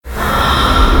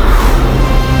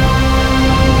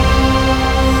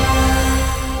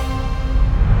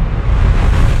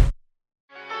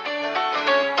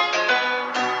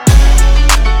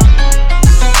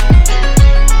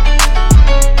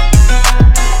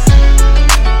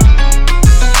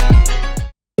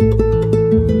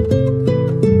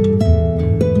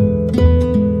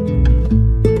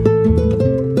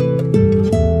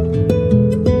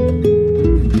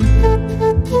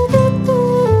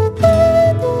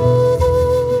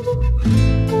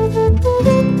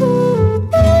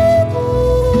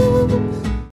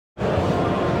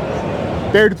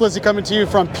Barry Duplessis coming to you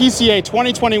from PCA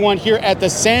 2021 here at the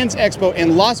Sands Expo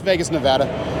in Las Vegas, Nevada.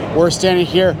 We're standing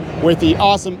here with the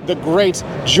awesome, the great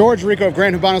George Rico of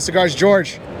Gran Habano Cigars.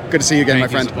 George, good to see you again, my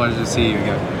friend. It's a pleasure to see you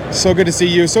again. So good to see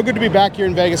you. So good to be back here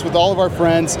in Vegas with all of our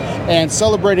friends and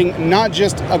celebrating not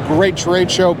just a great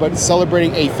trade show, but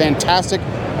celebrating a fantastic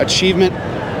achievement,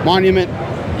 monument,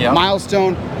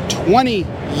 milestone, 20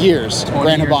 years, 20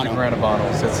 Gran years Habano. of Gran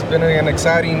Habanos. It's been an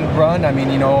exciting run. I mean,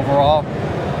 overall,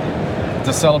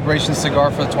 the celebration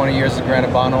cigar for the 20 years of Gran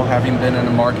Habano, having been in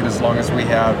the market as long as we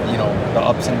have, the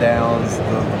ups and downs,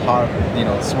 the hot,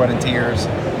 sweat and tears.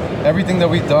 Everything that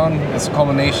we've done is a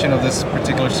culmination of this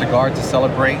particular cigar to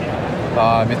celebrate.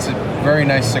 It's a very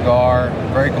nice cigar,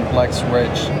 very complex,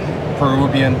 rich,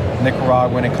 Peruvian,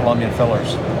 Nicaraguan, and Colombian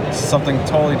fillers. It's something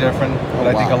totally different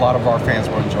that I think a lot of our fans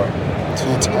will enjoy.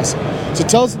 Fantastic. So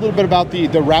tell us a little bit about the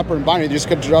wrapper and binder. You just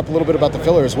got to drop a little bit about the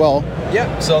filler as well.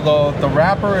 Yeah, so the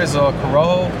wrapper is a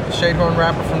Corojo Shadehorn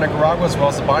wrapper from Nicaragua, as well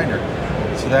as the binder.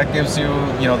 So that gives you,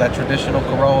 that traditional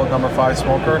Corojo No. 5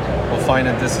 smoker. We'll find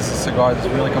that this is a cigar that's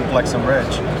really complex and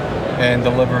rich and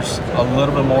delivers a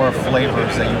little bit more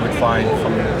flavors that you would find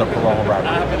from the Corojo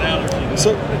wrapper.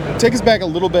 So take us back a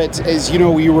little bit as,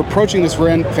 you were approaching this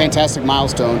fantastic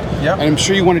milestone. Yep. And I'm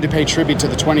sure you wanted to pay tribute to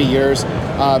the 20 years.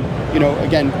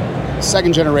 Again,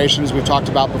 second generation, as we've talked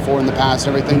about before in the past,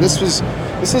 everything. This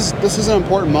is an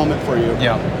important moment for you.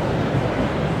 Yeah.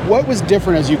 What was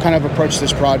different as you kind of approached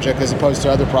this project as opposed to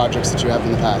other projects that you have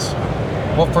in the past?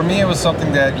 Well, for me, it was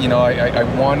something that, I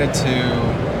wanted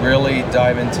to really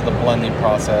dive into the blending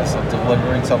process of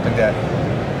delivering something that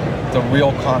the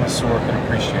real connoisseur could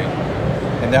appreciate.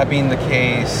 And that being the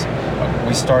case,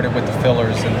 we started with the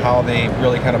fillers and how they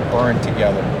really kind of burn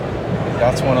together.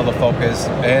 That's one of the focus,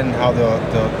 and how the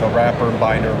wrapper and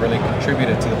binder really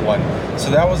contributed to the blend. So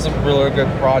that was a really good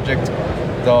project.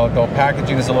 The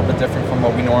packaging is a little bit different from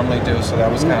what we normally do, so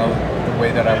that was kind of the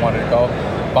way that I wanted to go.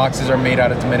 Boxes are made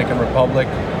out of Dominican Republic,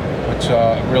 which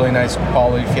really nice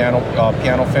quality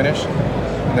piano finish.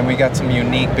 And then we got some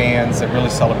unique bands that really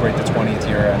celebrate the 20th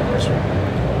year anniversary.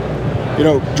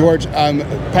 George,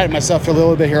 patting myself a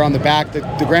little bit here on the back.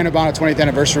 The Gran Habano 20th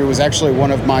anniversary was actually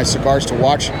one of my cigars to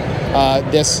watch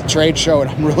this trade show, and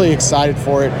I'm really excited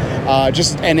for it.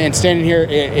 And standing here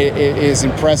it is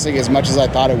impressing as much as I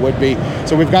thought it would be.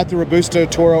 So we've got the Robusto,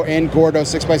 Toro, and Gordo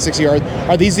 6x60.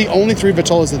 Are these the only three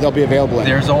Vitolas that they'll be available in?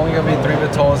 There's only going to be 3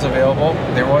 Vitolas available.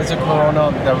 There was a Corona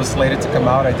that was slated to come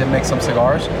out. I did make some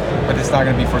cigars, but it's not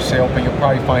going to be for sale, but you'll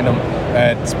probably find them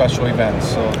at special events.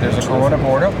 So there's a Corona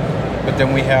Gordo. But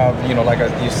then we have, like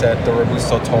you said, the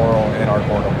Robusto, Toro, and our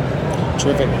Gordo.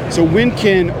 Terrific. So when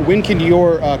can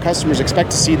your customers expect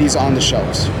to see these on the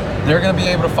shelves? They're going to be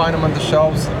able to find them on the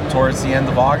shelves towards the end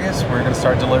of August. We're going to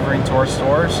start delivering to our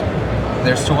stores.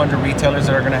 There's 200 retailers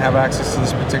that are going to have access to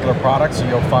this particular product, so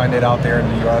you'll find it out there in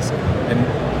the U.S. in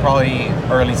probably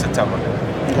early September.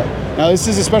 Okay. Now this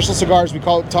is a special cigar, as we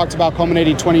talked about,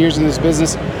 culminating 20 years in this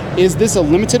business. Is this a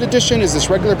limited edition? Is this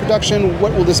regular production?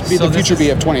 What will this be? The future be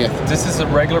of 20th? This is a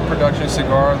regular production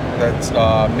cigar that's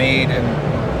made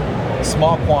in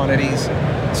small quantities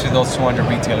to those 200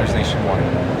 retailers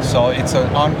nationwide. So it's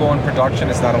an ongoing production.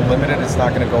 It's not a limited. It's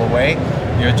not going to go away.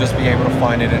 You'll just be able to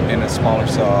find it in a smaller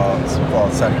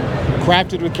setting.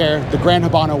 Crafted with care, the Gran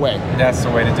Habano way. That's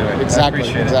the way to do it. Exactly.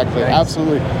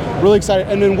 Absolutely. Really excited.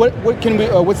 And then what's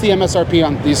the MSRP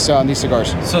on these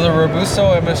cigars? So the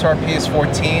Robusto MSRP is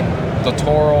 $14. The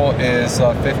Toro is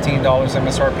 $15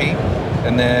 MSRP,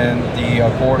 and then the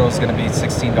Gordo is going to be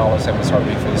 $16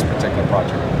 MSRP for this particular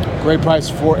project. Great price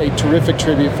for a terrific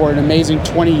tribute for an amazing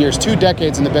 20 years, 2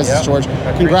 decades in the business, George.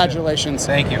 Congratulations.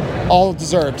 Thank you. All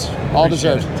deserved. All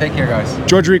deserved. Take care, guys.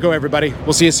 George Rico, everybody.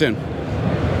 We'll see you soon.